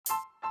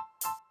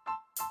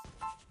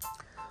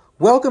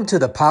Welcome to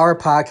the Power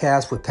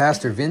Podcast with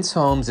Pastor Vince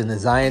Holmes in the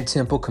Zion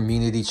Temple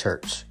Community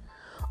Church.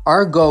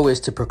 Our goal is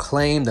to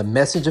proclaim the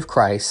message of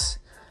Christ,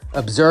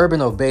 observe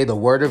and obey the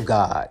Word of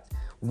God,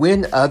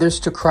 win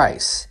others to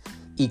Christ,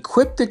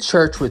 equip the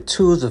church with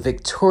tools of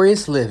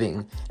victorious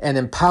living and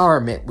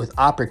empowerment with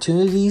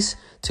opportunities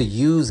to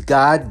use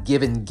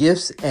God-given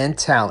gifts and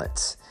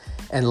talents.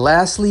 And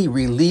lastly,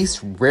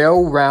 release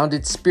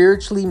well-rounded,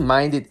 spiritually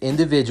minded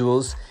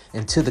individuals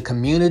into the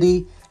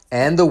community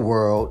and the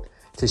world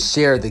to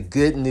share the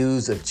good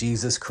news of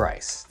Jesus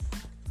Christ.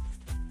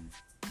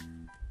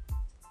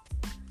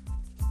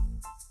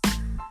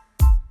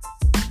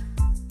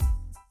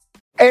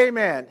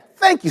 Amen.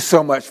 Thank you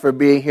so much for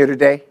being here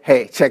today.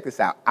 Hey, check this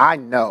out. I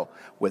know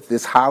with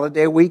this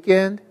holiday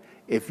weekend,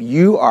 if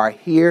you are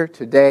here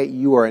today,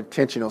 you are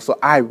intentional. So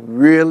I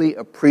really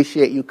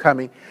appreciate you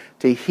coming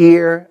to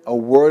hear a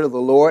word of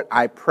the Lord.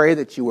 I pray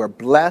that you are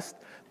blessed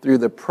through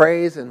the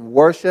praise and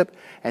worship.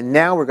 And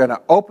now we're going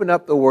to open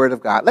up the Word of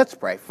God. Let's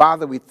pray.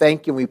 Father, we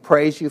thank you and we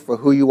praise you for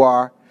who you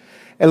are.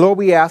 And Lord,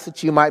 we ask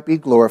that you might be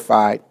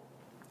glorified.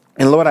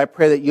 And Lord, I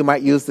pray that you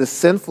might use this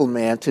sinful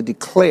man to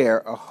declare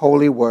a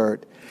holy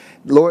word.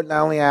 Lord,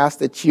 not only ask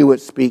that you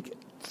would speak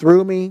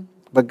through me,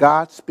 but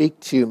God, speak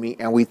to me.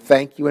 And we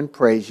thank you and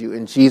praise you.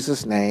 In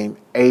Jesus' name,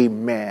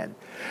 amen.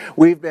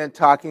 We've been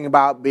talking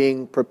about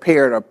being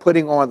prepared or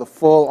putting on the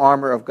full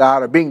armor of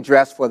God or being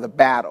dressed for the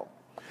battle.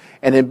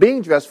 And in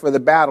being dressed for the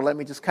battle, let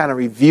me just kind of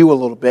review a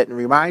little bit and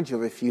remind you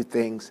of a few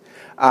things.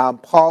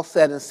 Paul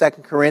said in 2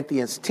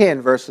 Corinthians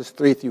 10, verses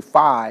 3 through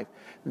 5,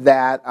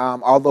 that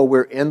although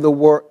we're in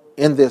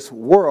this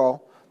world,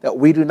 that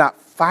we do not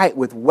fight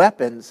with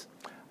weapons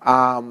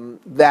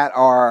that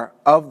are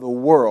of the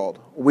world.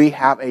 We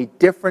have a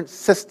different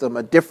system,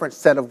 a different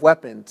set of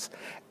weapons.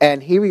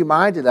 And he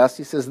reminded us,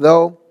 he says,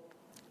 though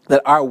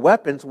that our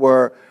weapons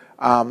were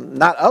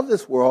not of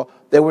this world,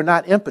 they were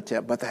not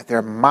impotent, but that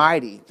they're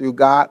mighty through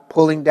God,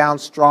 pulling down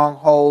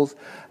strongholds,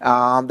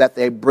 that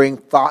they bring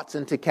thoughts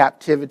into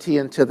captivity,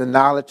 into the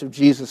knowledge of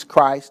Jesus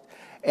Christ.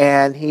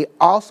 And he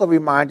also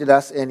reminded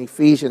us in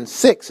Ephesians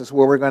 6, is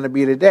where we're going to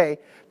be today,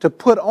 to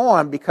put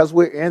on, because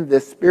we're in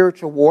this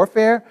spiritual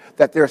warfare,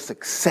 that there's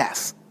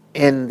success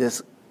in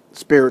this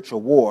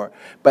spiritual war.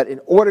 But in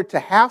order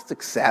to have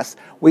success,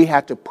 we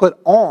have to put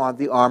on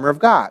the armor of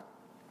God.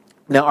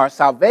 Now, our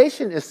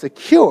salvation is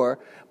secure,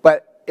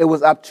 but it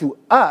was up to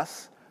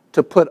us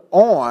to put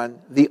on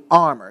the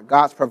armor.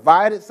 God's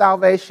provided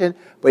salvation,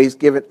 but he's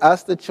given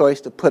us the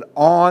choice to put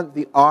on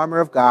the armor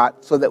of God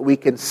so that we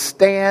can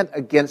stand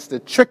against the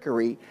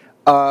trickery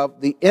of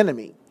the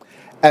enemy.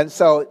 And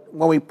so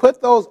when we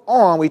put those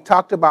on, we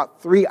talked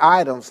about 3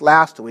 items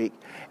last week,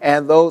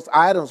 and those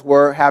items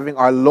were having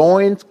our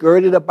loins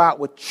girded about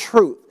with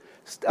truth,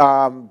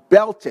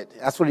 belted,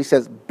 that's what he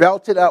says,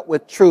 belted up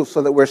with truth,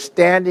 so that we're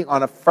standing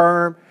on a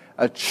firm,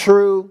 a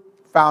true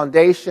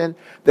foundation.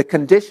 The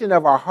condition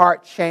of our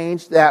heart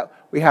changed, that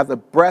we have the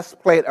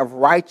breastplate of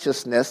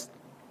righteousness,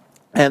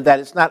 and that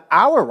it's not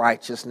our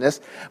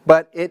righteousness,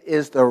 but it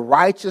is the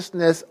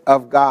righteousness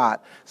of God.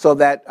 So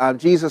that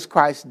Jesus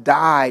Christ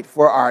died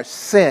for our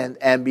sin,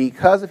 and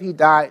because of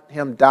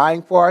him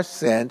dying for our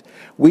sin,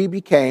 we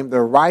became the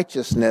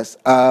righteousness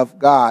of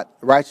God,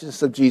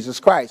 righteousness of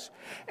Jesus Christ.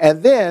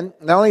 And then,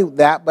 not only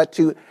that, but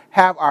to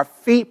have our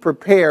feet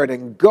prepared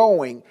and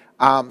going,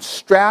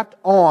 strapped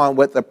on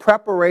with the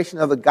preparation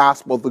of the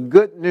gospel, the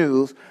good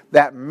news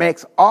that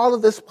makes all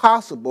of this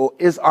possible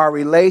is our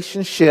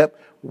relationship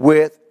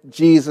with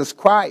Jesus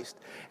Christ.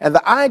 And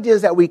the idea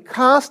is that we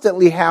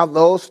constantly have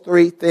those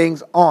 3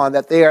 things on,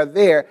 that they are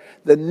there.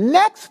 The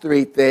next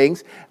 3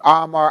 things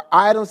are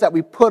items that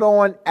we put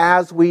on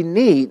as we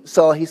need.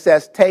 So he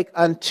says, take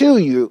unto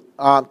you,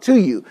 to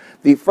you.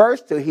 The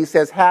first 2, he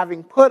says,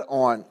 having put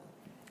on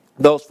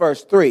those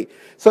first 3.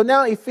 So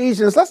now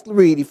let's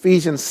read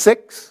Ephesians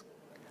 6,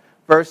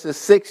 verses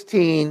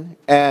 16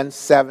 and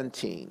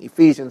 17.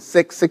 Ephesians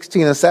 6,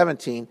 16 and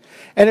 17.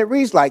 And it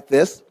reads like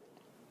this: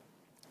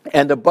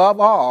 and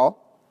above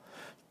all,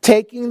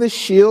 taking the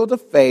shield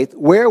of faith,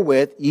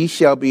 wherewith ye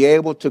shall be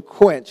able to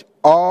quench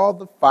all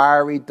the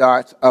fiery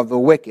darts of the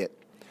wicked.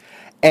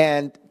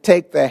 And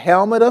take the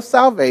helmet of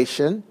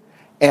salvation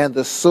and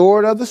the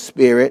sword of the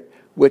Spirit,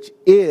 which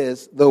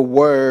is the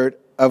word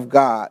of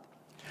God.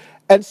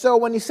 And so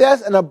when he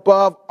says, and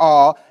above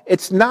all,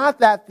 it's not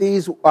that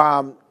these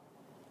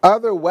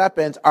other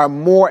weapons are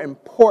more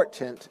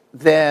important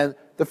than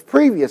the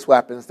previous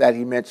weapons that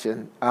he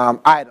mentioned,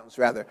 items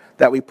rather,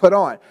 that we put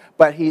on.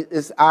 But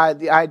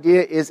the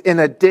idea is in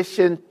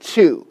addition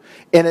to.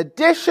 In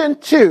addition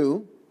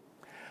to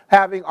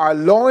having our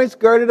loins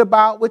girded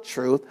about with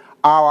truth,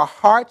 our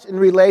hearts in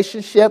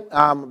relationship,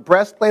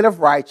 breastplate of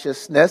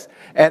righteousness,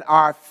 and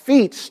our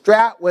feet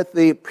strapped with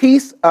the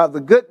peace of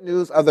the good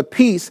news of the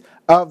peace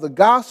of the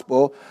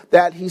gospel,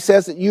 that he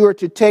says that you are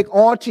to take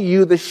onto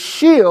you the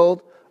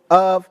shield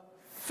of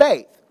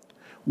faith,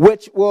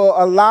 which will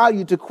allow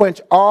you to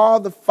quench all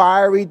the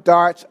fiery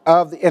darts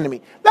of the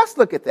enemy. Let's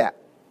look at that.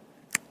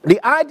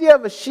 The idea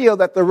of a shield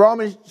that the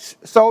Roman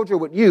soldier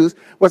would use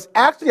was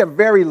actually a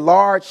very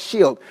large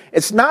shield.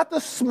 It's not the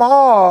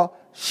small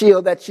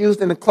shield that's used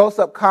in the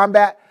close-up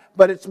combat,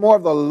 but it's more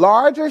of the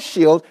larger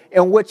shield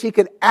in which he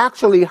could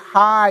actually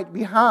hide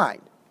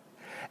behind.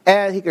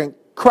 And he can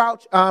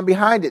crouch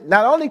behind it.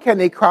 Not only can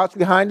they crouch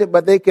behind it,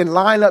 but they can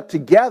line up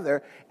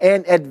together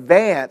and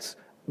advance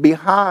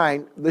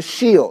behind the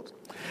shield.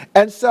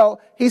 And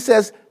so he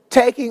says,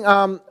 taking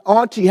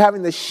onto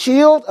having the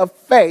shield of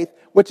faith,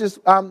 which is,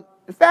 in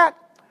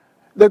fact,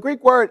 the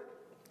Greek word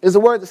is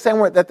the same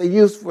word that they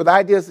use for the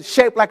idea is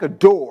shaped like a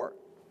door.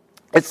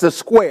 It's the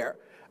square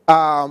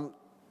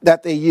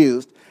that they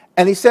used.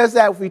 And he says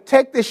that if we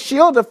take the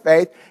shield of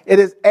faith, it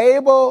is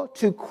able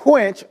to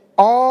quench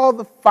all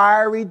the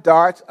fiery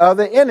darts of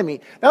the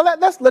enemy. Now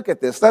let's look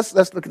at this. Let's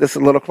look at this a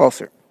little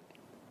closer.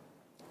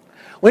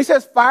 When he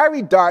says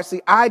fiery darts,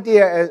 the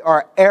idea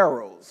are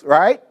arrows,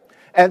 right?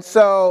 And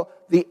so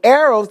the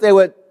arrows, they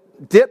would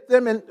dip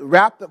them and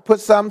put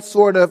some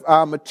sort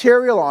of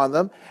material on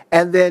them,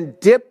 and then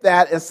dip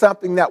that in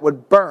something that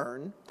would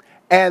burn,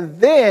 and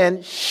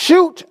then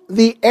shoot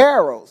the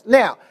arrows.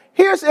 Now,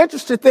 here's the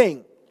interesting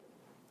thing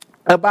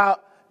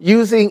about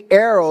using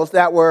arrows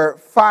that were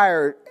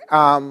fired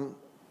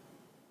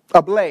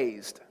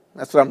ablazed.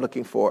 That's what I'm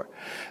looking for.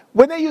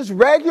 When they used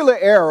regular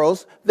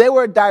arrows, they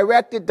were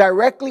directed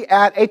directly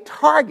at a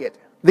target,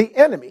 the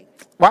enemy.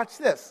 Watch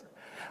this.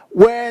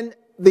 When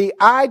the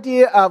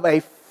idea of a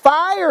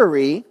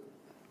fiery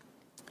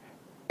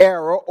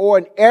arrow or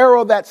an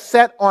arrow that's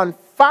set on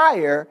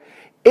fire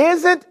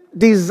isn't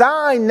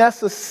designed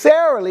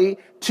necessarily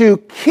to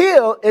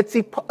kill its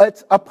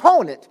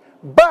opponent,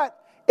 but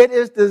it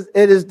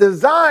is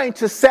designed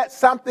to set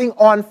something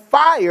on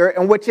fire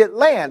in which it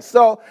lands.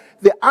 So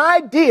the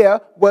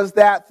idea was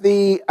that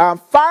the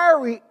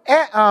fiery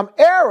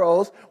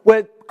arrows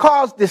would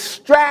cause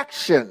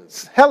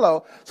distractions.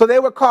 So they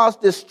would cause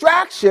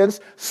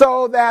distractions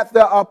so that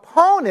the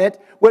opponent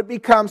would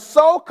become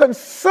so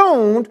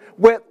consumed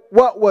with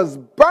what was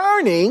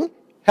burning,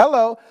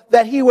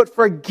 that he would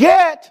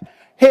forget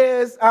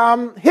his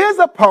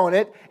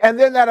opponent, and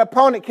then that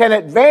opponent can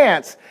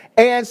advance.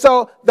 And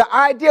so the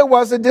idea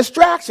was a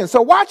distraction.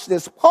 So watch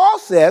this. Paul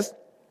says,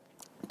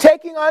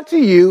 taking unto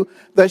you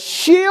the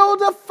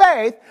shield of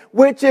faith,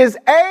 which is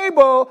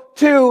able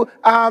to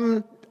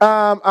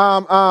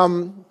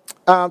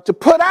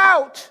put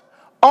out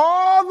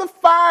all the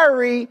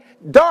fiery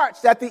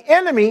darts that the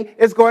enemy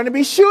is going to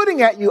be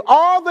shooting at you,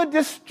 all the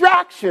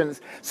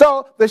distractions.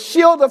 So the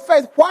shield of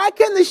faith. Why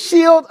can the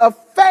shield of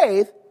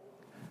faith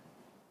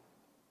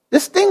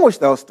distinguish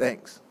those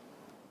things?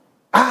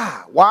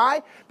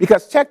 Why?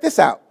 Because check this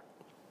out.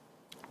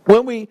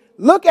 When we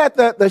look at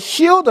the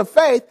shield of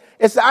faith,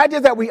 it's the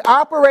idea that we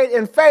operate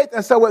in faith.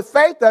 And so what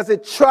faith does,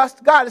 it trusts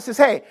God. It says,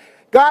 hey,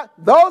 God,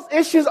 those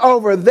issues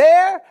over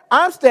there,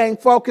 I'm staying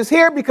focused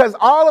here because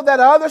all of that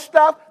other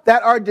stuff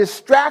that are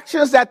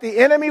distractions that the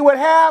enemy would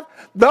have,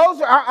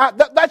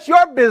 that's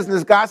your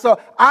business, God. So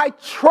I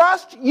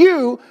trust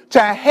you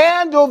to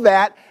handle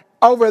that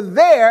over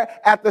there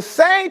at the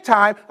same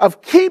time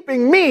of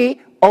keeping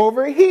me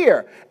over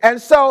here.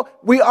 And so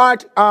we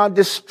aren't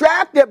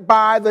distracted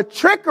by the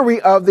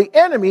trickery of the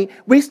enemy.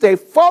 We stay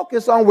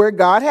focused on where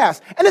God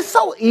has. And it's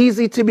so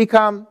easy to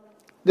become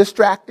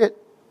distracted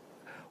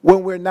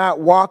when we're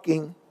not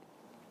walking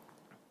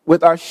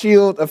with our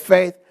shield of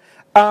faith.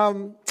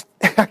 I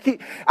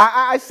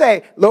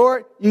say,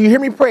 Lord, you hear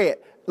me pray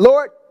it.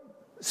 Lord,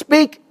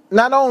 speak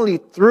not only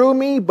through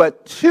me,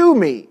 but to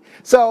me.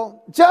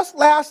 So just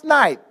last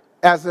night,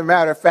 as a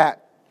matter of fact,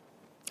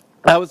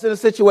 I was in a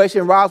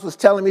situation, Ross was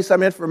telling me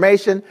some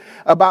information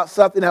about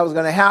something that was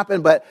going to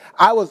happen, but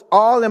I was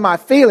all in my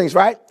feelings,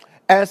 right?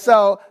 And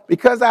so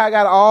because I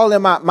got all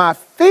in my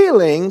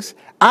feelings,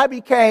 I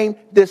became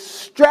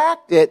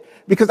distracted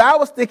because I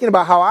was thinking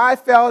about how I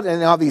felt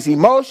and all these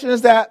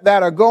emotions that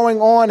are going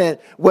on and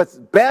what's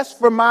best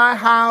for my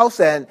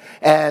house and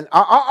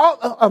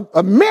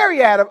a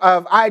myriad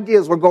of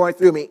ideas were going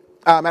through me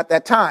at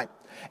that time.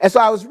 And so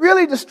I was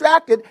really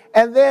distracted.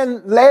 And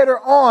then later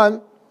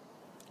on,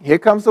 here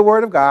comes the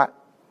word of God.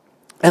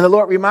 And the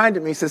Lord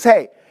reminded me, he says,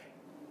 hey,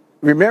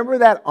 remember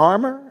that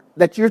armor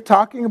that you're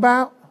talking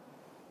about?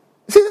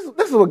 See,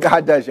 this is what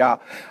God does,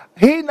 y'all.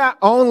 He not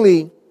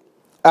only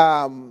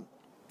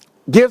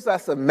gives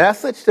us a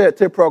message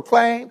to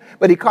proclaim,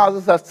 but he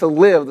causes us to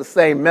live the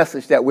same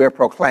message that we're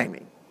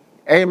proclaiming.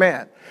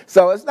 Amen.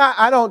 So it's not,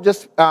 I don't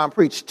just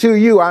preach to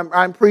you.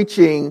 I'm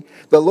preaching,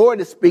 the Lord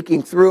is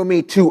speaking through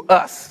me to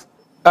us,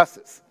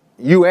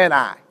 you and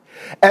I.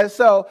 And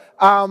so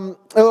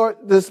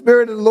the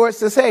Spirit of the Lord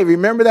says, hey,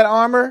 remember that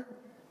armor?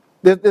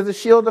 There's a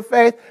shield of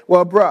faith.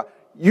 Well, bruh,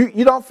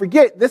 you don't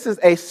forget, this is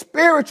a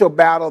spiritual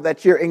battle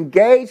that you're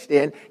engaged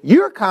in.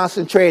 You're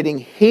concentrating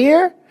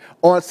here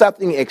on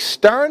something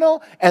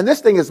external, and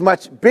this thing is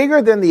much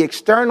bigger than the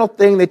external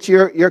thing that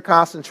you're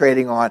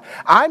concentrating on.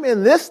 I'm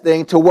in this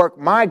thing to work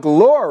my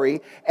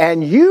glory,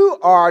 and you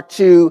are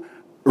to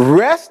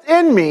rest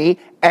in me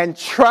and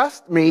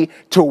trust me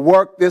to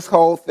work this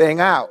whole thing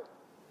out.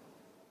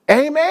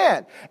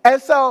 Amen.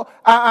 And so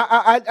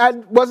I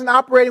wasn't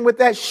operating with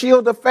that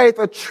shield of faith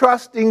or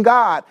trusting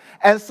God.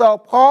 And so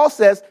Paul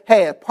says,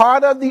 hey, a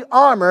part of the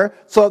armor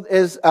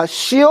is a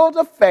shield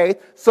of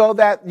faith so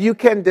that you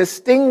can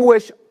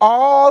distinguish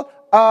all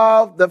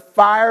of the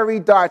fiery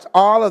darts,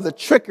 all of the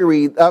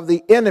trickery of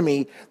the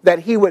enemy that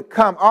he would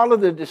come, all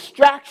of the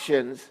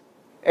distractions.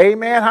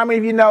 Amen. How many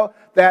of you know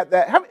that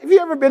have you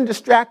ever been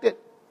distracted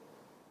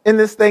in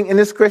this thing, in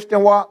this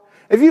Christian walk?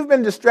 If you've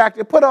been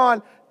distracted,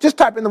 just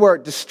type in the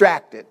word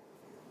distracted.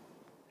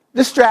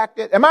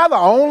 Distracted. Am I the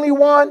only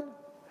one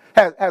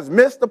has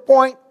missed the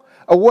point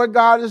of what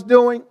God is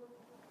doing?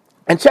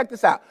 And check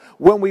this out.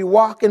 When we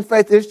walk in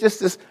faith, there's just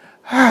this,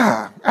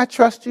 I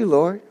trust you,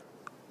 Lord.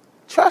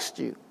 Trust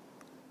you.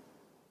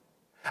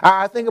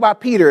 I think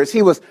about Peter as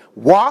he was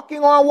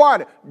walking on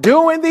water,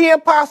 doing the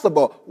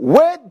impossible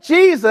with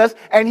Jesus,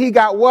 and he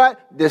got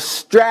what?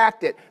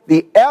 Distracted.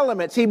 The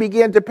elements, he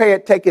began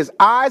to take his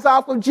eyes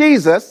off of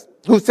Jesus,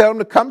 who told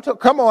him to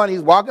come on.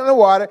 He's walking in the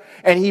water,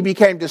 and he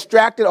became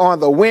distracted on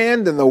the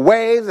wind and the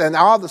waves and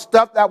all the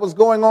stuff that was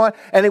going on,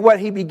 and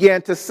he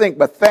began to sink.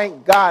 But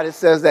thank God it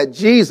says that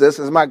Jesus,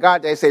 as my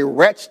God, they say,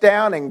 reached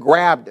down and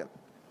grabbed him.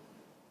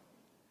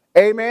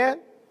 Amen?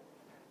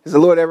 Has the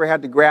Lord ever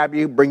had to grab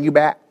you, bring you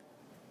back?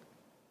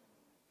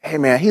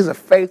 Amen. He's a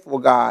faithful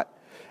God.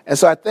 And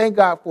so I thank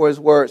God for his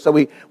word. So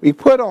we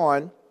put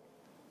on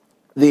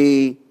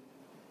the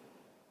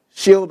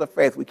shield of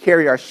faith. We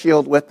carry our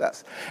shield with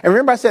us. And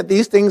remember I said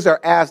these things are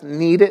as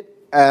needed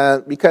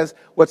because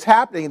what's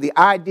happening, the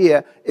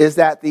idea is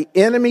that the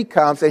enemy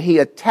comes and he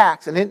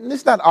attacks. And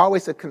it's not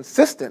always a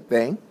consistent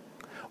thing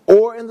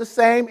or in the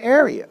same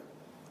area.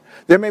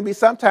 There may be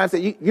sometimes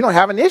that you don't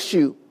have an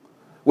issue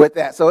with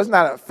that. So it's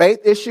not a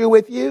faith issue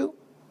with you.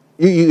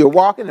 You're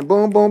walking and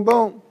boom, boom,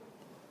 boom.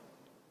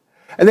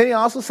 And then he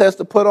also says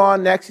to put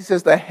on next, he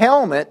says the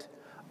helmet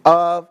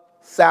of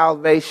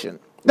salvation.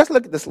 Let's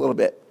look at this a little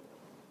bit.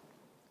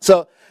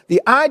 So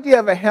the idea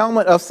of a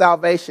helmet of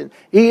salvation,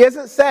 he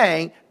isn't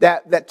saying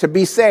that to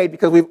be saved,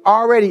 because we've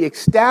already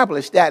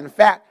established that. In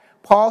fact,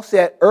 Paul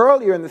said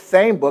earlier in the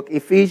same book,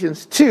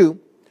 Ephesians 2,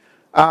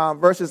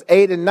 verses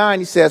 8 and 9,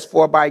 he says,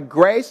 for by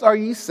grace are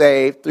ye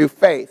saved through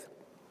faith,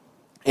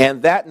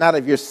 and that not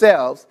of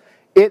yourselves,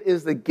 it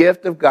is the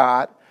gift of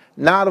God,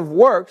 not of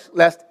works,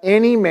 lest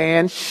any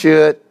man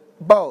should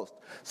boast.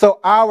 So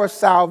our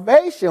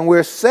salvation,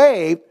 we're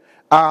saved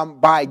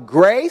by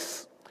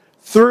grace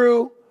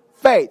through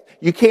faith.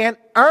 You can't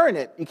earn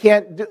it. You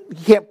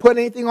can't put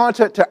anything on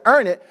to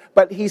earn it.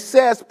 But he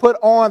says put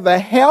on the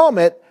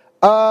helmet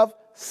of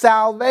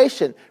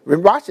salvation.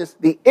 Watch this.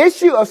 The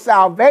issue of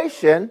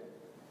salvation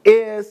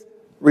is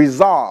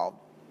resolved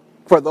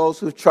for those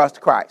who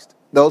trust Christ.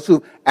 Those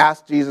who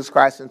ask Jesus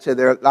Christ into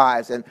their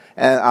lives and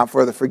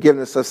for the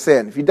forgiveness of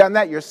sin. If you've done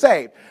that, you're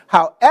saved.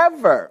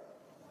 However,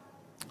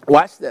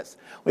 watch this.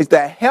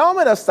 The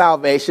helmet of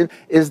salvation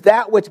is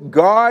that which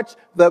guards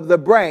the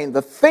brain,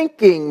 the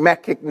thinking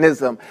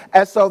mechanism.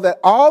 And so that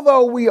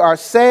although we are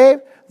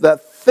saved, the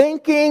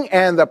thinking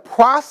and the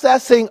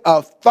processing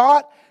of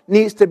thought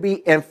needs to be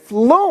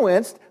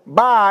influenced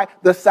by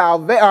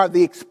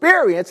the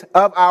experience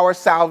of our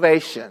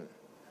salvation.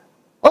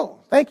 Oh,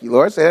 thank you,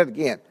 Lord. Say that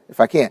again, if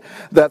I can.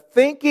 The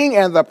thinking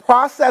and the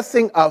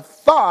processing of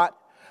thought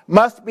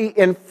must be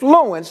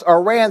influenced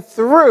or ran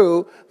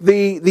through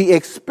the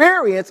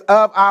experience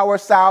of our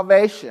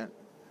salvation.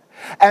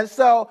 And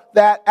so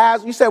that,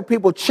 as you said,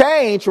 people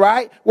change,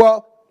 right?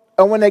 Well,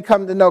 and when they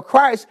come to know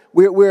Christ,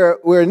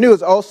 we're new. As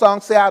the old song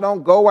say, I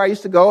don't go where I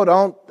used to go,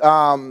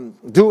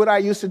 don't do what I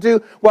used to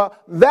do. Well,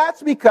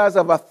 that's because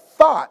of a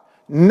thought.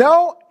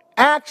 No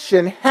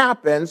action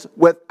happens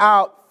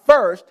without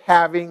first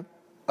having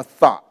a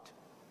thought.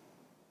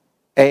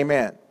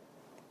 Amen.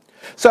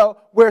 So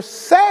we're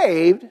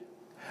saved,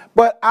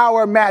 but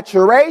our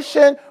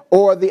maturation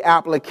or the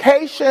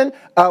application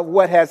of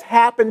what has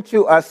happened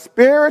to us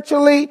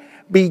spiritually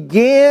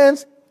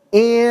begins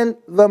in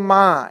the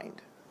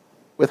mind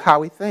with how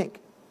we think.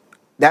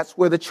 That's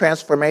where the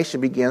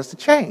transformation begins to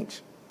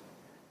change.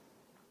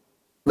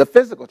 The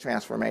physical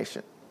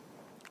transformation.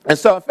 And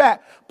so, in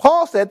fact,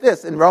 Paul said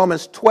this in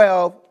Romans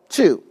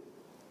 12:2.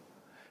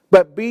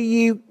 But be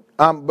ye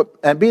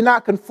and be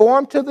not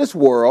conformed to this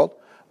world,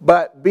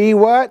 but be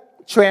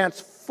what?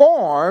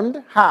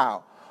 Transformed.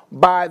 How?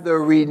 By the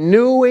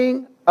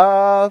renewing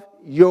of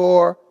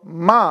your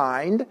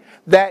mind,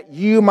 that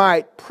you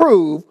might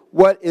prove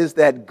what is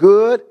that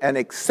good and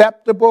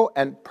acceptable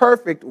and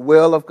perfect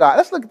will of God.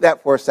 Let's look at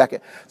that for a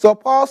second. So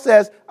Paul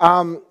says,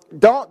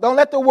 don't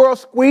let the world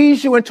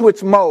squeeze you into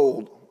its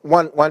mold.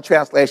 One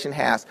translation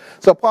has.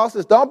 So Paul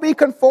says, don't be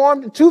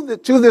conformed to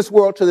this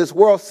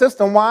world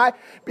system. Why?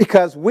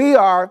 Because we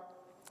are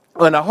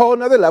on a whole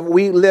nother level.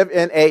 We live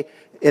in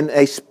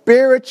a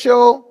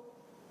spiritual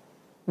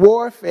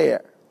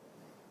warfare,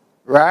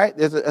 right?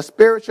 There's a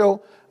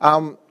spiritual,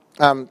 I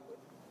don't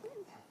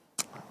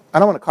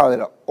want to call it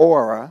an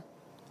aura,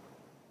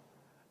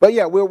 but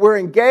yeah, we're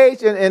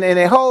engaged in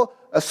a whole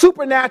a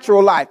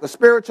supernatural life, a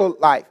spiritual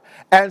life.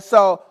 And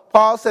so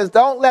Paul says,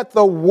 don't let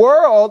the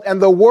world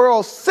and the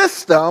world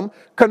system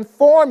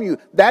conform you.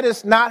 That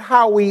is not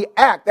how we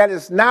act. That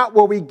is not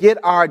where we get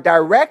our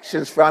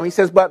directions from. He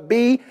says, but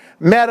be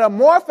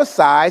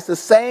metamorphosized, the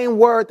same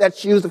word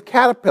that's used of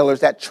caterpillars,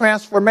 that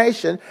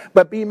transformation,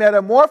 but be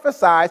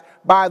metamorphosized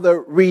by the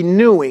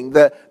renewing,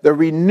 the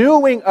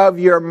renewing of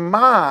your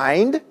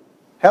mind.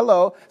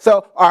 Hello.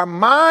 So our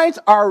minds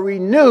are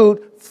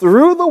renewed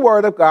through the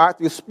Word of God,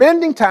 through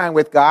spending time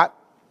with God.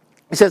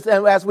 He says,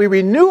 and as we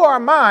renew our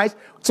minds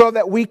so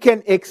that we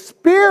can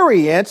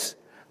experience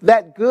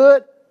that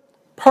good,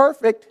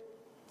 perfect,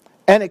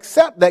 and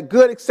accept that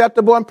good,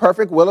 acceptable, and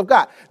perfect will of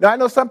God. Now, I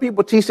know some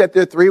people teach that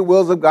there are three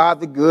wills of God: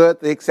 the good,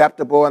 the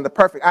acceptable, and the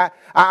perfect.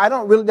 I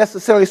don't really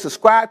necessarily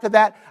subscribe to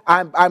that.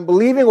 I'm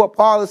believing what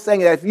Paul is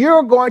saying, that if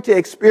you're going to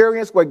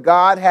experience what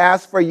God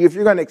has for you, if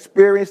you're going to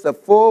experience the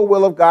full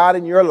will of God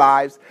in your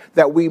lives,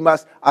 that we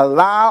must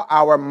allow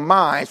our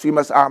minds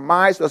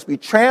must be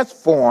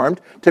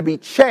transformed, to be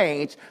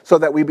changed, so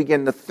that we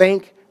begin to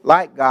think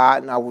like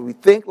God. Now, when we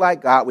think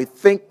like God, we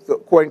think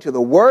according to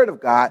the Word of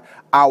God,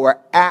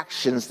 our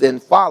actions then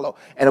follow.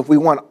 And if we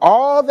want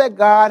all that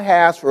God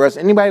has for us,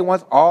 anybody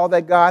wants all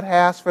that God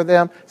has for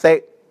them?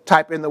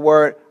 Type in the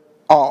word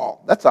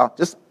all. That's all.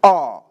 Just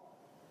all.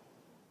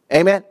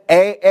 Amen.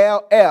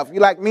 A-L-L. If you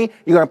like me,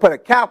 you're going to put a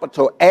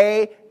capital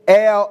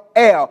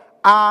A-L-L.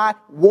 I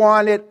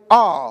want it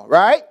all,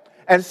 right?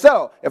 And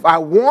so, if I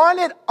want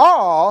it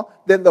all,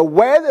 then the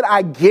way that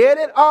I get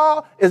it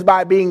all is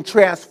by being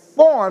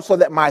transformed so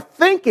that my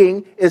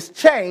thinking is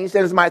changed.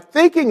 And as my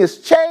thinking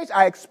is changed,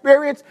 I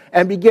experience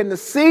and begin to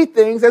see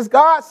things as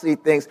God sees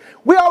things.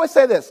 We always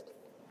say this.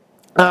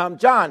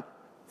 John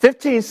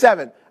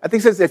 15:7. I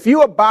think it says, if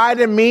you abide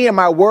in me and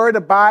my word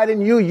abide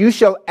in you, you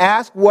shall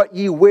ask what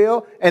ye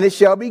will, and it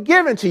shall be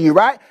given to you,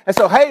 right? And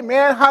so, hey,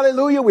 man,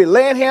 hallelujah, we're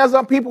laying hands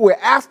on people. We're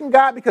asking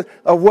God because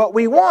of what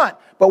we want.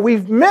 But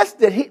we've missed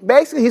it.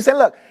 He said,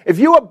 look, if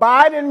you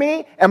abide in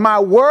me and my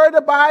word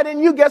abide in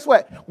you, guess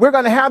what? We're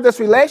going to have this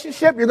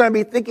relationship. You're going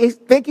to be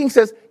thinking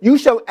says, you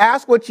shall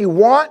ask what you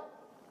want.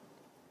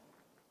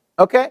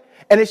 Okay?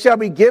 And it shall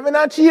be given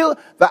unto you.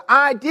 The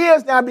idea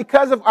is now,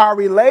 because of our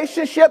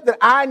relationship, that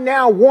I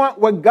now want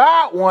what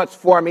God wants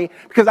for me,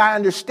 because I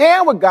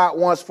understand what God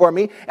wants for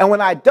me. And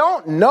when I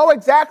don't know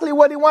exactly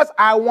what he wants,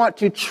 I want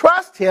to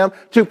trust him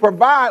to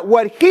provide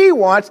what he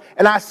wants.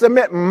 And I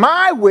submit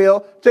my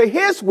will to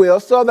his will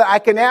so that I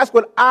can ask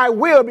what I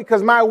will,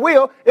 because my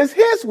will is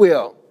his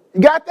will.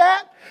 You got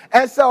that?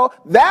 And so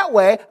that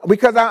way,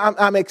 because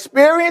I'm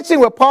experiencing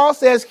what Paul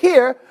says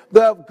here,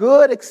 the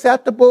good,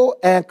 acceptable,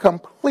 and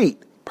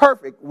complete,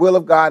 perfect will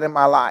of God in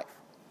my life.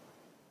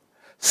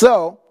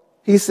 So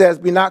he says,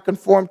 be not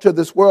conformed to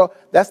this world.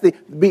 That's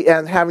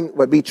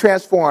be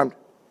transformed.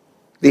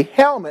 The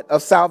helmet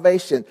of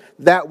salvation,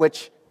 that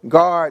which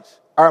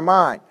guards our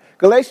mind.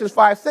 Galatians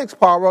 5:6,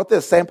 Paul wrote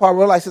this. Same Paul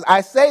wrote, he says,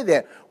 I say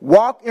then,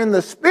 walk in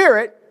the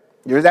Spirit.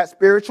 There's that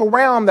spiritual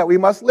realm that we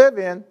must live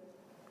in,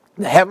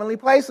 the heavenly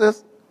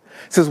places.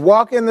 It says,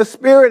 walk in the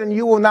Spirit and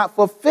you will not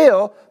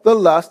fulfill the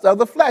lust of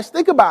the flesh.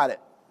 Think about it.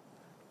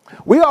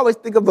 We always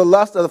think of the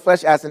lust of the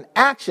flesh as an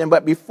action,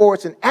 but before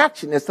it's an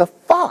action, it's a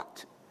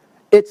thought.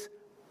 It's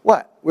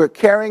what? We're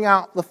carrying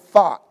out the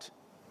thought,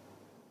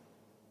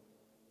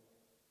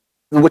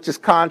 which is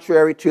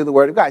contrary to the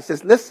Word of God. He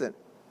says, listen,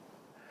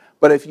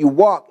 but if you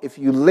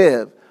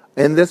live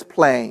in this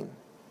plane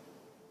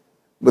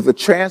with a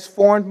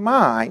transformed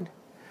mind,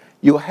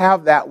 you'll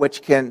have that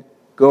which can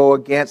go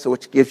against, or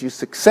which gives you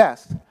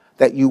success,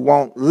 that you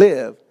won't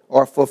live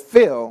or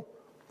fulfill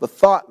the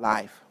thought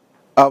life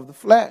of the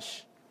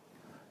flesh.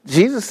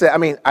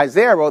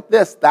 Isaiah wrote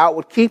this, thou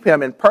wilt keep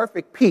him in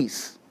perfect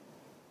peace,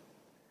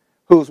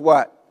 whose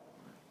what?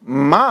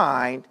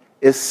 Mind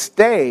is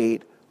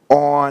stayed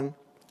on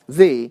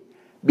thee,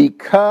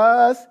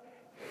 because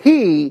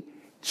he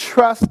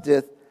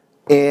trusteth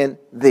in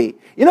thee.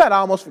 You know, I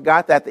almost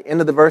forgot that at the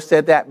end of the verse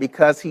said that,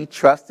 because he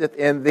trusteth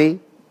in thee.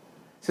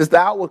 It says,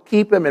 thou wilt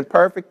keep him in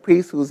perfect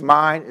peace, whose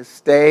mind is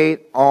stayed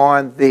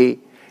on thee.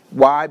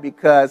 Why?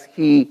 Because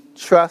he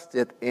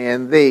trusteth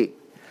in thee.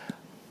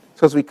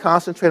 So as we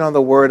concentrate on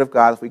the Word of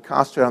God, as we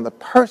concentrate on the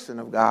person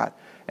of God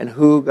and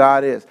who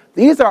God is,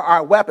 these are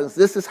our weapons.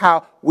 This is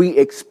how we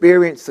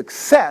experience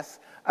success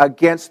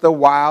against the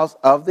wiles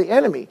of the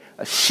enemy.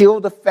 A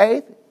shield of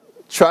faith,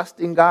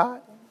 trusting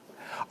God.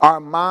 Our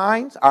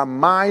minds, our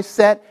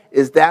mindset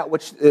is that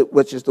which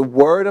is the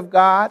Word of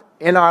God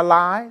in our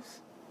lives.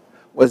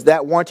 Was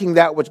that wanting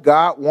that which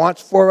God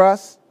wants for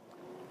us?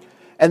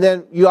 And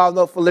then you all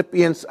know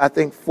Philippians, I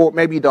think 4,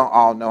 maybe you don't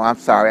all know, I'm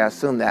sorry, I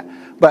assume that.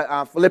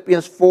 But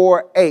Philippians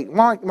 4:8,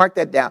 mark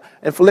that down.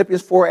 In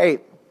Philippians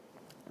 4:8,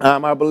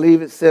 I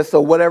believe it says,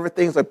 so whatever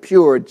things are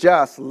pure,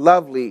 just,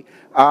 lovely,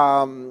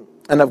 and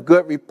of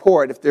good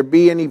report, if there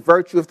be any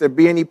virtue, if there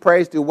be any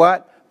praise, do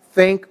what?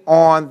 Think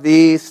on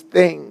these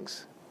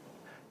things.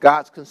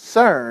 God's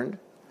concerned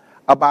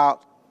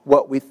about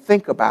what we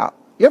think about.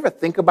 You ever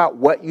think about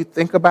what you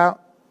think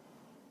about?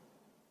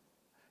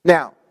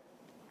 Now,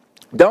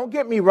 Don't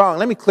get me wrong.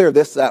 Let me clear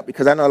this up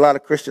because I know a lot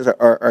of Christians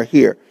are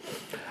here.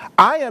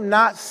 I am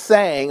not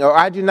saying, or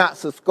I do not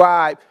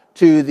subscribe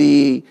to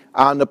the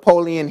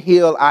Napoleon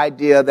Hill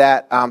idea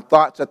that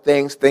thoughts are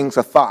things, things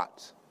are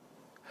thoughts,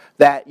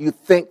 that you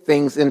think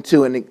things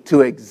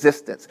into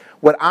existence.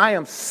 What I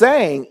am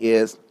saying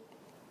is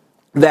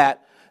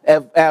that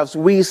as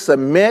we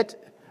submit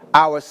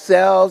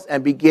ourselves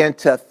and begin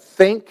to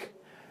think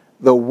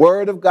the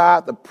Word of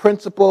God, the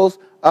principles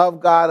of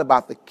God,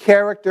 about the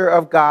character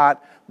of God,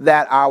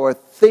 that our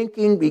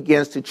thinking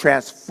begins to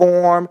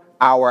transform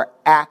our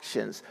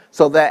actions.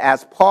 So that,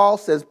 as Paul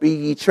says, be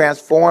ye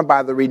transformed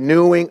by the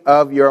renewing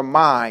of your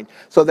mind.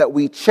 So that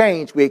we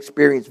change, we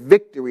experience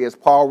victory, as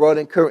Paul wrote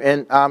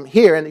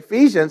here in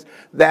Ephesians,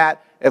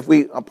 that if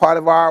a part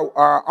of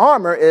our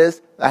armor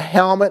is the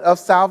helmet of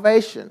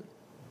salvation,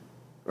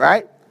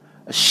 right?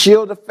 A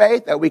shield of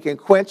faith that we can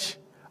quench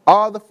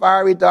all the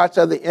fiery darts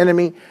of the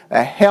enemy,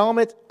 a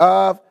helmet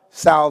of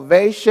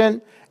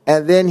salvation.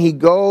 And then he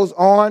goes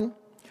on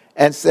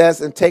and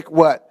says, and take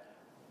what?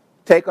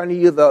 Take unto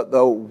you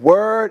the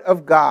word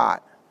of God,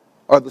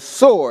 or the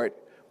sword,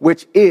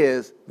 which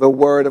is the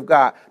word of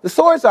God. The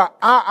swords are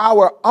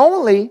our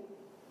only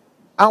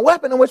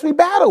weapon in which we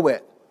battle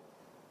with.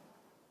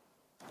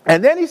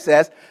 And then he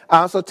says,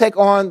 so take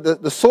on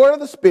the sword of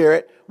the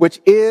Spirit,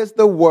 which is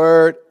the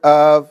word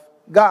of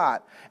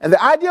God. And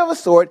the idea of a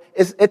sword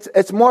is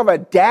it's more of a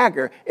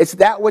dagger. It's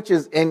that which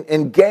is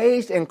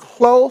engaged in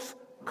close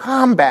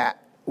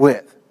combat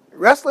with.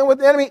 Wrestling with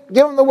the enemy,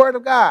 give him the word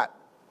of God.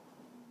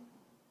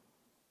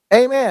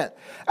 Amen.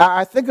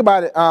 I think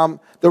about it.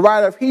 The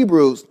writer of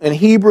Hebrews, in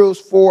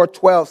Hebrews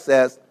 4:12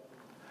 says,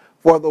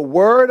 for the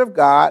word of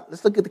God,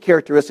 let's look at the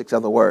characteristics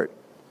of the word.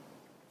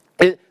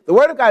 The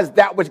word of God is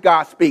that which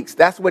God speaks.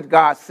 That's what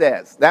God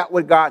says. That's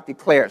what God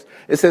declares.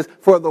 It says,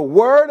 for the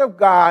word of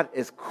God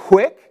is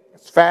quick,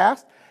 it's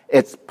fast,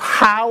 it's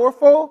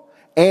powerful,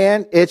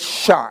 and it's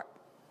sharp.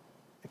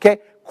 Okay?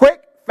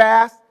 Quick,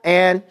 fast,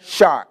 and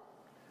sharp.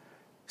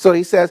 So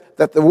he says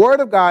that the word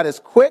of God is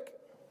quick.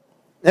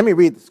 Let me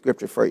read the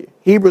scripture for you.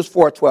 Hebrews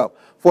 4:12.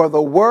 For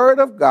the word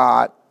of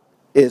God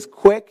is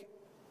quick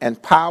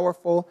and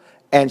powerful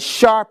and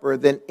sharper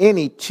than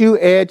any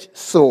two-edged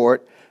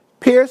sword,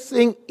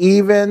 piercing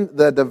even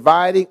the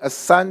dividing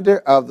asunder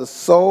of the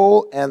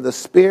soul and the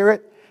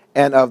spirit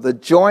and of the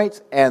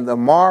joints and the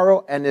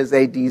marrow, and is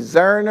a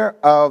discerner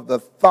of the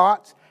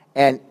thoughts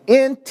and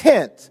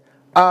intent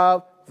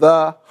of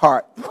the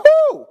heart.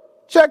 Woo!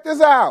 Check this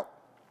out.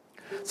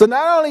 So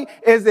not only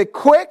is it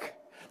quick,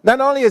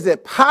 not only is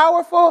it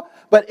powerful,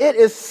 but it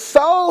is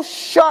so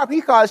sharp.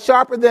 He calls it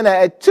sharper than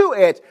a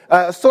two-edged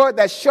sword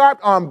that's sharp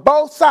on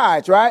both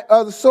sides, right,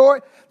 of the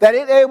sword, that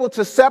it's able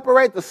to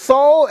separate the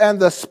soul and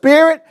the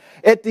spirit.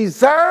 It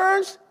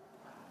discerns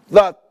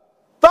the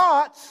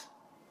thoughts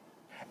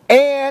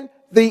and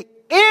the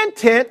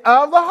intent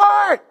of the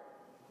heart.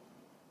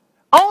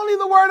 Only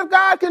the word of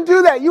God can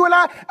do that. You and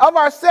I, of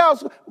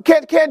ourselves,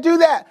 can't do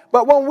that.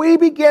 But when we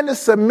begin to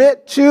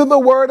submit to the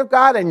word of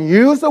God and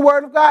use the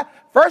word of God,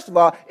 first of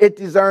all, it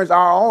discerns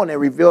our own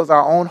and reveals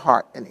our own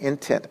heart and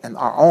intent and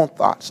our own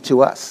thoughts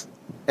to us.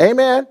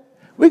 Amen?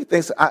 We can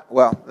think,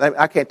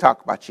 I can't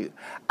talk about you.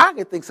 I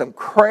can think some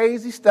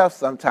crazy stuff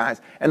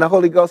sometimes, and the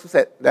Holy Ghost will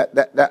say, that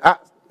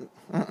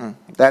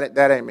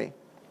ain't me.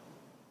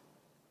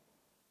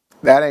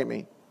 That ain't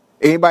me.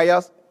 Anybody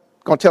else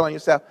gonna tell on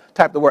yourself?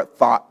 Type the word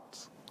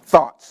thoughts.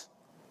 Thoughts.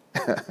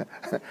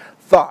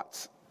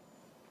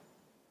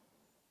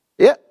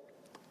 Yeah.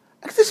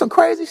 I can see some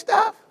crazy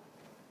stuff.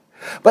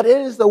 But it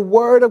is the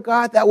word of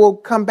God that will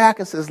come back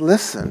and says,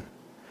 listen,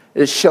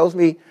 it shows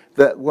me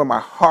where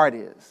my heart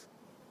is.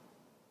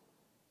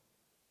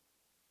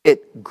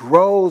 It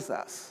grows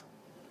us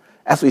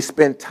as we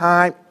spend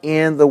time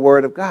in the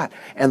word of God.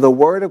 And the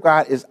word of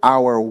God is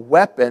our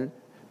weapon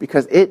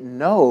because it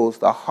knows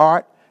the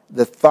heart,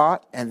 the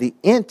thought, and the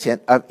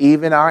intent of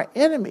even our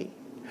enemy.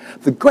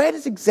 The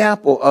greatest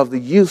example of the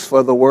use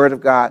for the word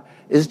of God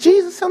is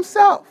Jesus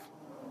himself.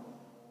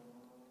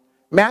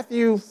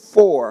 Matthew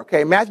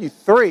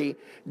 3,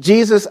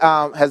 Jesus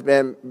has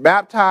been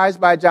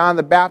baptized by John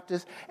the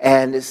Baptist,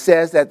 and it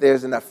says that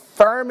there's he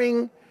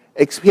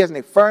has an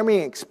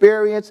affirming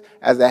experience.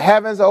 As the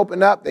heavens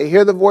open up, they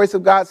hear the voice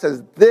of God,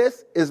 says,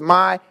 this is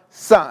my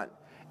son,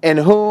 in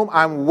whom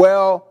I'm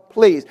well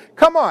pleased.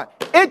 Come on,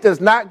 it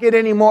does not get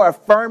any more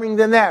affirming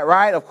than that,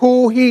 right? Of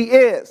who he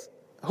is,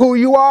 who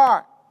you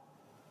are.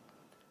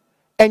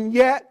 And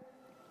yet,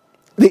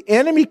 the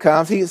enemy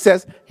comes. He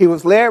says he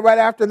was led right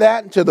after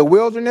that into the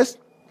wilderness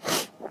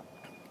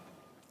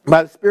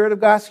by the Spirit of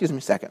God. Excuse me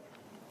a second.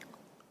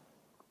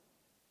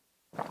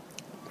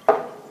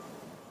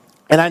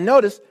 And I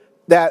noticed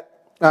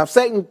that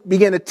Satan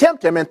began to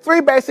tempt him in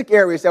three basic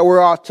areas that we're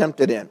all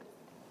tempted in.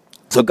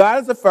 So God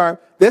has affirmed,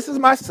 this is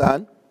my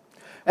son.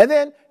 And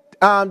then,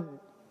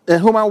 in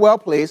whom I'm well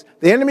pleased,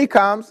 the enemy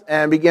comes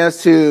and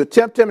begins to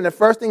tempt him. And the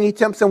first thing he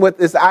tempts him with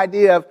is the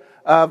idea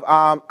of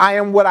I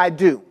am what I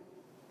do.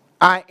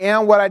 I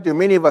am what I do.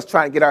 Many of us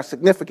trying to get our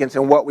significance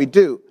in what we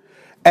do.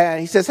 And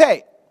he says,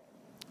 hey,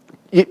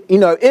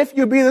 if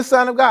you be the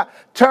Son of God,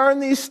 turn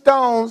these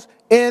stones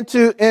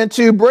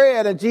into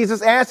bread. And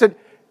Jesus answered,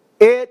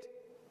 it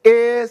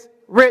is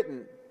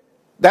written.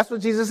 That's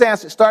what Jesus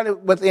answered. Started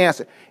with the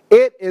answer.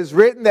 It is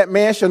written that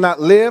man shall not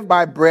live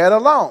by bread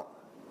alone.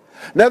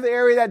 Another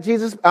area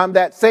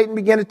that Satan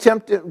began to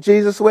tempt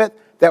Jesus with,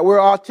 that we're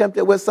all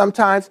tempted with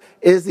sometimes,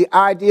 is the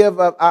idea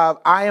of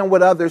I am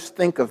what others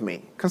think of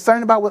me.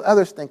 Concerned about what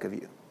others think of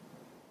you.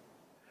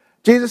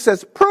 Jesus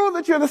says, prove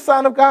that you're the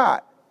Son of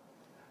God.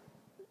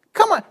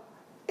 Come on.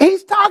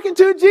 He's talking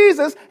to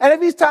Jesus, and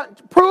if he's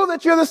prove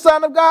that you're the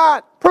Son of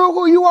God. Prove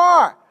who you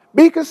are.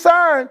 Be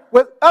concerned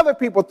what other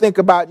people think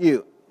about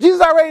you.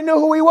 Jesus already knew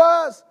who he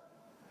was.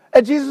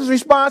 And Jesus'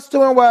 response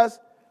to him was,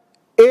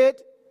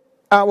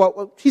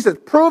 he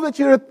said, prove that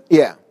you're,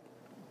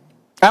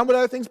 and with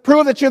other things,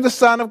 prove that you're the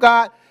Son of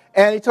God.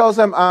 And he tells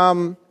him,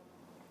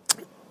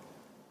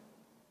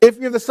 if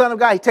you're the Son of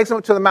God, he takes him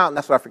up to the mountain.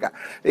 That's what I forgot.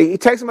 He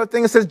takes him up the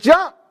thing and says,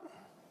 jump.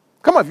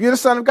 Come on, if you're the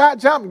Son of God,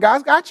 jump.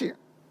 God's got you.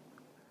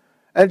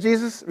 And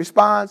Jesus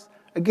responds,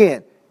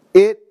 again,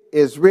 it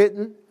is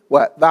written,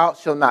 what? Thou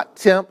shalt not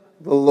tempt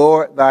the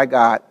Lord thy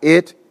God.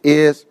 It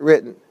is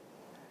written.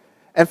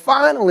 And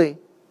finally,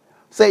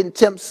 Satan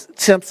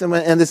tempts him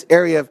in this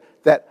area of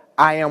that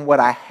I am what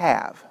I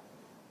have.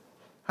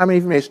 How many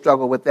of you may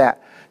struggle with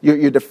that?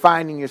 You're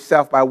defining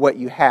yourself by what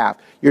you have.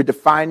 You're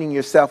defining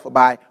yourself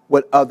by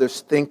what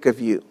others think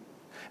of you.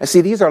 And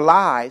see, these are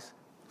lies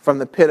from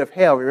the pit of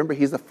hell. Remember,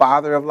 he's the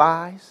father of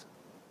lies.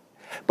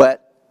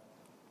 But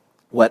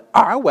what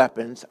our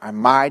weapons are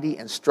mighty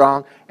and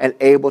strong and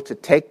able to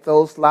take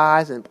those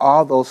lies and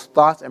all those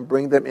thoughts and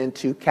bring them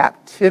into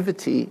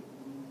captivity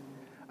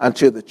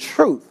unto the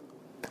truth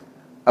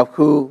of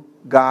who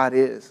God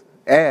is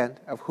and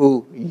of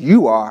who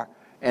you are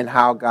and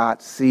how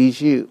God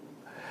sees you.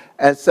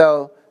 And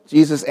so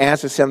Jesus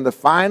answers him the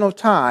final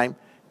time.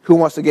 Who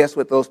wants to guess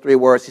what those three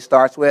words he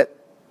starts with?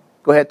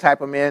 Go ahead, type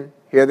them in.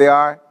 Here they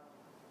are.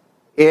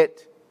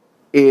 It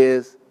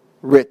is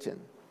written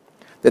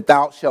that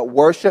thou shalt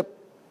worship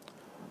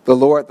the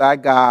Lord thy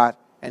God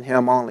and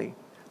him only.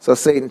 So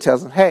Satan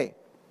tells him, hey,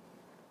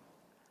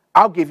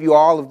 I'll give you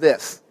all of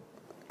this.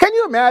 Can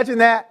you imagine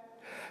that?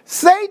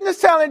 Satan is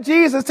telling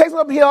Jesus, take him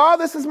up here, all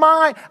this is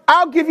mine.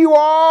 I'll give you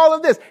all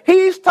of this.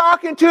 He's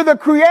talking to the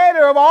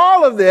creator of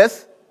all of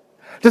this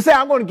to say,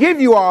 I'm going to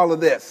give you all of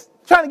this.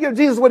 Trying to give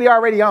Jesus what he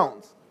already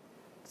owns.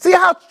 See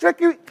how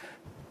tricky,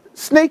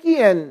 sneaky,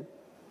 and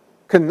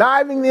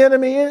conniving the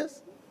enemy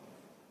is?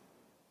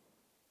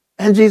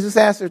 And Jesus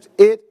answers,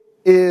 it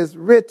is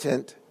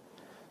written,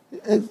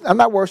 I'm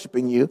not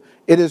worshiping you.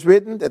 It is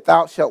written that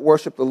thou shalt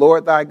worship the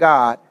Lord thy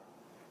God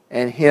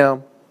and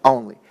him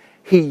only.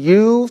 He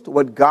used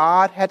what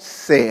God had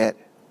said.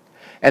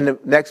 And the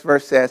next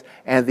verse says,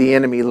 and the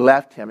enemy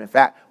left him. In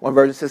fact, one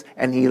verse says,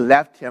 and he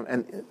left him,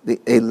 and the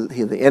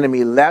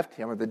enemy left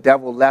him, or the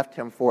devil left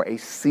him for a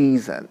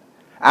season.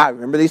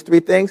 Remember these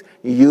three things?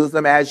 You use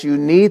them as you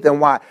need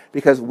them. Why?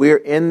 Because we're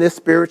in this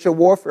spiritual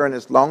warfare, and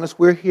as long as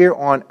we're here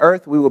on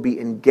earth, we will be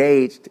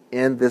engaged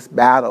in this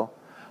battle,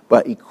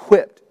 but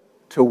equipped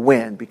to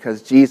win,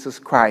 because Jesus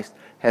Christ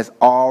has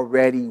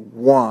already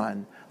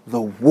won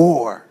the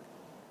war.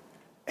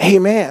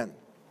 Amen.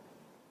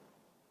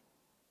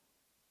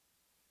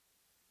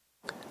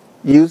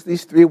 Use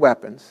these three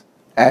weapons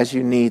as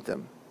you need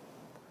them.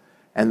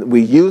 And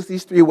we use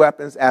these three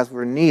weapons as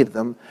we need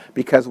them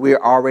because we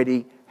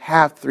already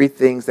have three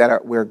things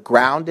that we're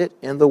grounded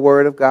in the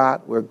Word of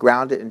God. We're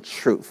grounded in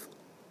truth.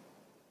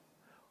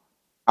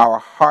 Our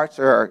hearts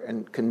are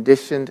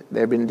conditioned.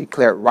 They've been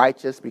declared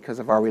righteous because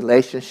of our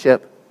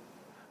relationship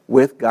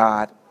with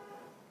God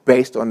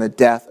based on the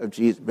death of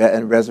Jesus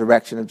and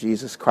resurrection of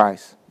Jesus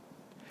Christ.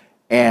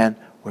 And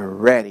we're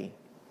ready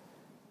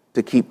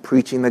to keep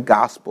preaching the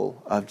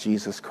gospel of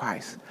Jesus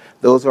Christ.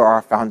 Those are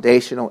our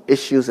foundational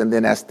issues, and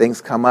then as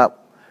things come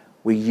up,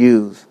 we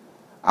use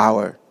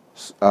our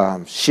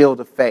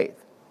shield of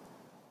faith.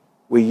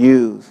 We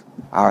use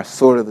our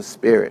sword of the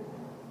Spirit.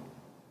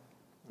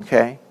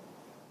 Okay?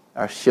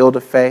 Our shield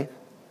of faith,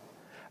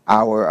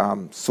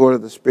 our sword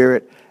of the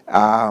Spirit.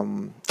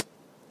 I'm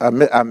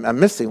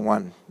missing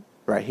one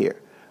right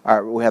here.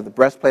 We have the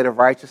breastplate of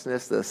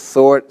righteousness, the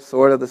sword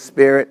of the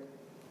Spirit.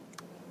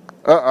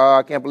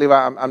 I can't believe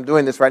I'm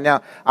doing this right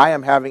now. I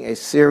am having a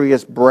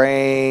serious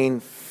brain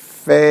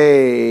fade.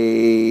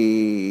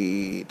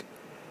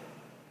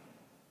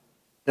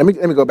 Let me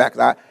go back.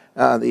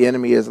 The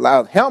enemy is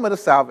loud. Helmet of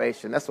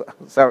salvation.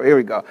 So here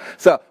we go.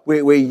 So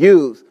we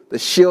use the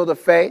shield of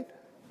faith,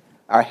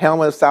 our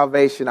helmet of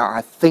salvation,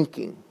 our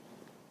thinking,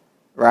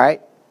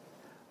 right?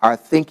 Our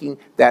thinking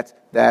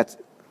that's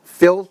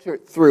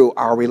filtered through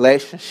our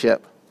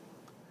relationship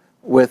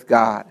with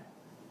God.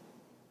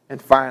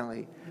 And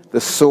finally,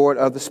 the sword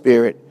of the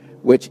Spirit,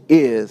 which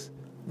is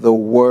the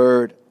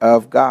Word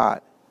of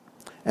God.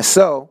 And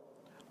so,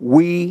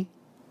 we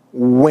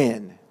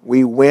win.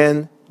 We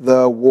win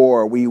the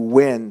war. We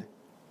win.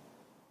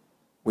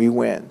 We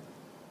win.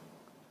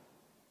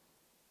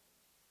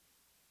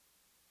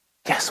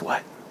 Guess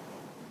what?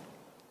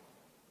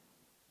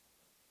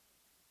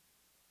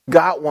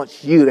 God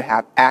wants you to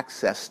have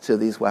access to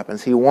these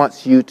weapons. He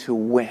wants you to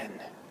win.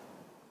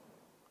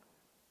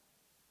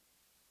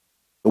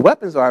 The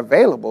weapons are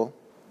available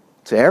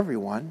to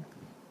everyone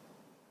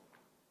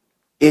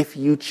if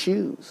you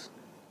choose.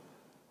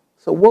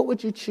 So what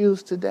would you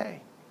choose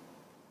today?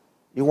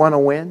 You want to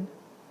win?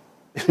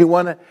 You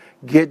want to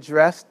get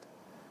dressed?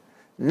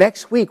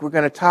 Next week, we're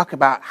going to talk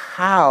about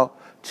how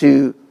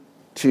to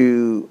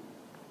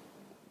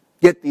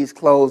get these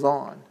clothes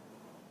on,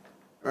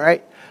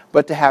 right?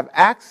 But to have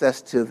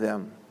access to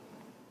them,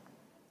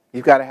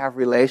 you've got to have a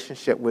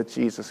relationship with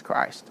Jesus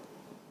Christ.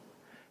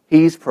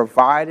 He's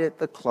provided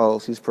the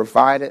clothes. He's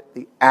provided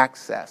the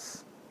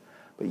access.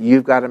 But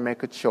you've got to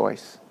make a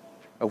choice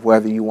of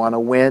whether you want to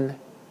win,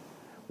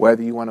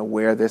 whether you want to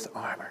wear this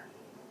armor.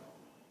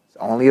 It's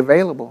only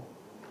available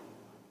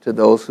to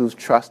those who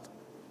trust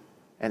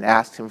and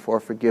ask Him for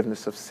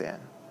forgiveness of sin.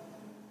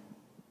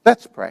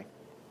 Let's pray.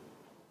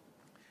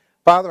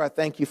 Father, I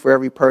thank you for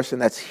every person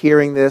that's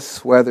hearing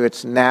this, whether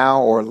it's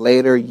now or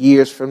later,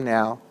 years from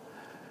now.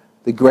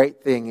 The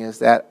great thing is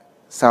that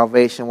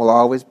salvation will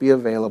always be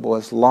available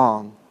as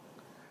long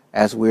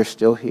as we're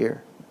still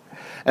here.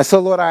 And so,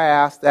 Lord, I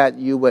ask that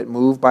you would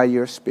move by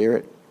your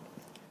Spirit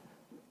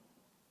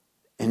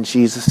in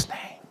Jesus' name.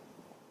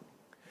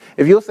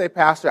 If you'll say,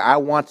 Pastor, I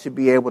want to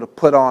be able to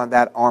put on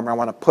that armor, I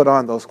want to put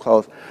on those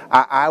clothes,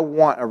 I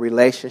want a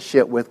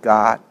relationship with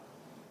God.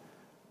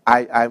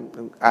 I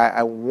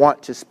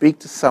want to speak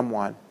to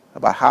someone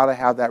about how to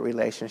have that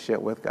relationship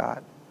with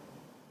God.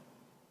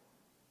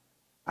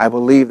 I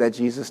believe that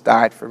Jesus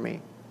died for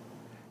me.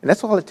 And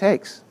that's all it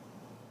takes,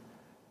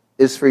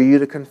 is for you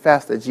to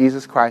confess that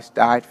Jesus Christ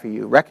died for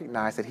you.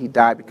 Recognize that He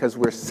died because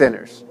we're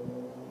sinners.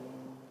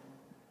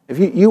 If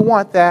you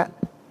want that,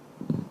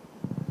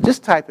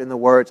 just type in the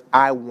words,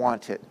 I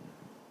want it.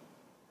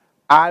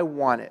 I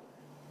want it.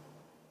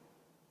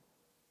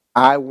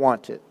 I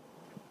want it.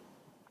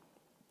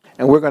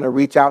 And we're going to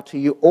reach out to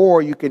you,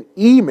 or you can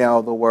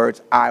email the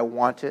words, I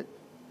want it.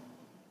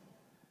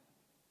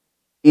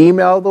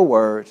 Email the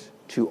words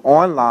to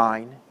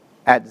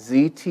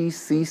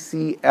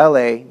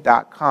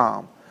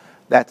online@ztccla.com.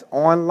 That's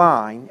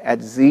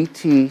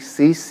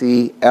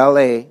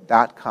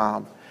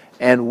online@ztccla.com,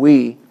 and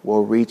we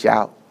will reach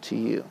out to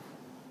you.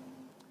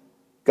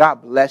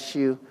 God bless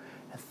you.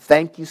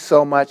 Thank you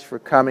so much for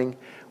coming.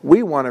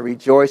 We want to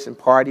rejoice and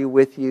party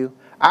with you.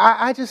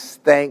 I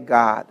just thank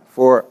God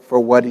for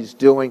what He's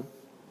doing.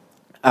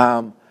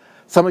 Some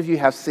of you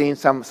have seen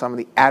some of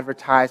the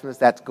advertisements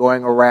that's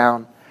going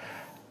around.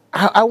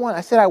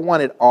 I said I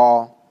want it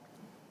all,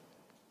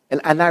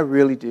 and I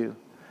really do.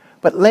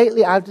 But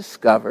lately I've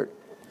discovered,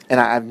 and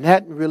I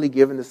hadn't really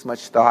given this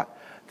much thought,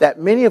 that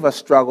many of us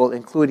struggle,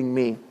 including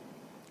me,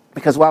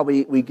 because while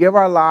we give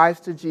our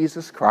lives to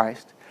Jesus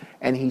Christ,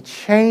 and He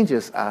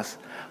changes us,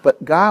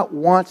 but God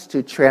wants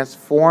to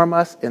transform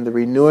us in the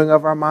renewing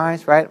of our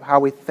minds, right? How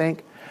we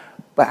think.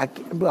 But I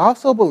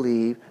also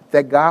believe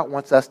that God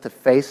wants us to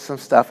face some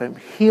stuff and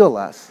heal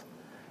us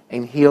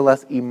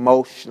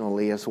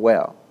emotionally as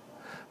well,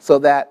 so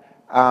that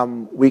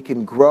we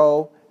can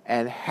grow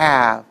and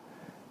have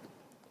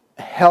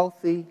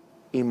healthy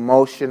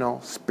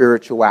emotional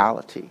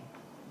spirituality.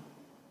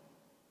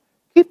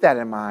 Keep that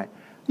in mind.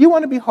 You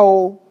want to be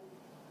whole?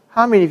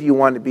 How many of you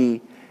want to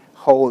be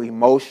whole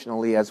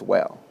emotionally as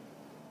well?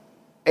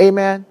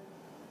 Amen?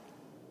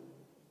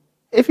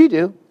 If you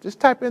do, just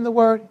type in the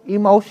word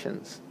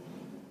emotions.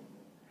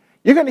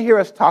 You're going to hear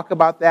us talk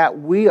about that.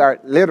 We are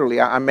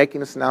literally, I'm making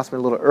this announcement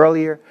a little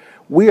earlier,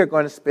 we are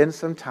going to spend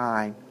some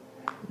time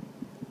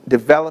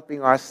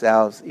developing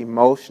ourselves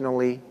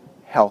emotionally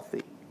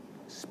healthy,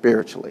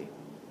 spiritually.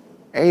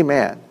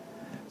 Amen.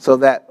 So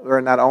that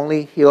we're not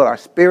only healed, our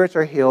spirits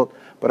are healed,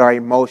 but our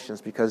emotions,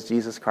 because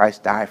Jesus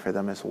Christ died for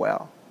them as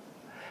well.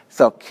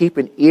 So keep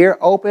an ear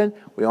open.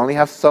 We only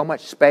have so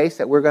much space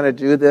that we're going to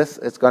do this.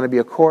 It's going to be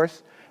a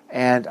course,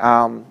 and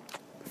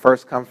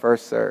first come,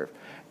 first serve.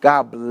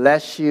 God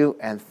bless you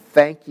and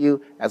thank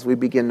you as we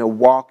begin to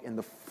walk in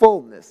the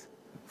fullness,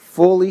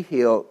 fully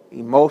healed,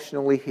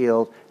 emotionally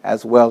healed,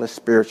 as well as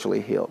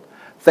spiritually healed.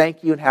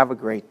 Thank you and have a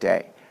great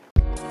day.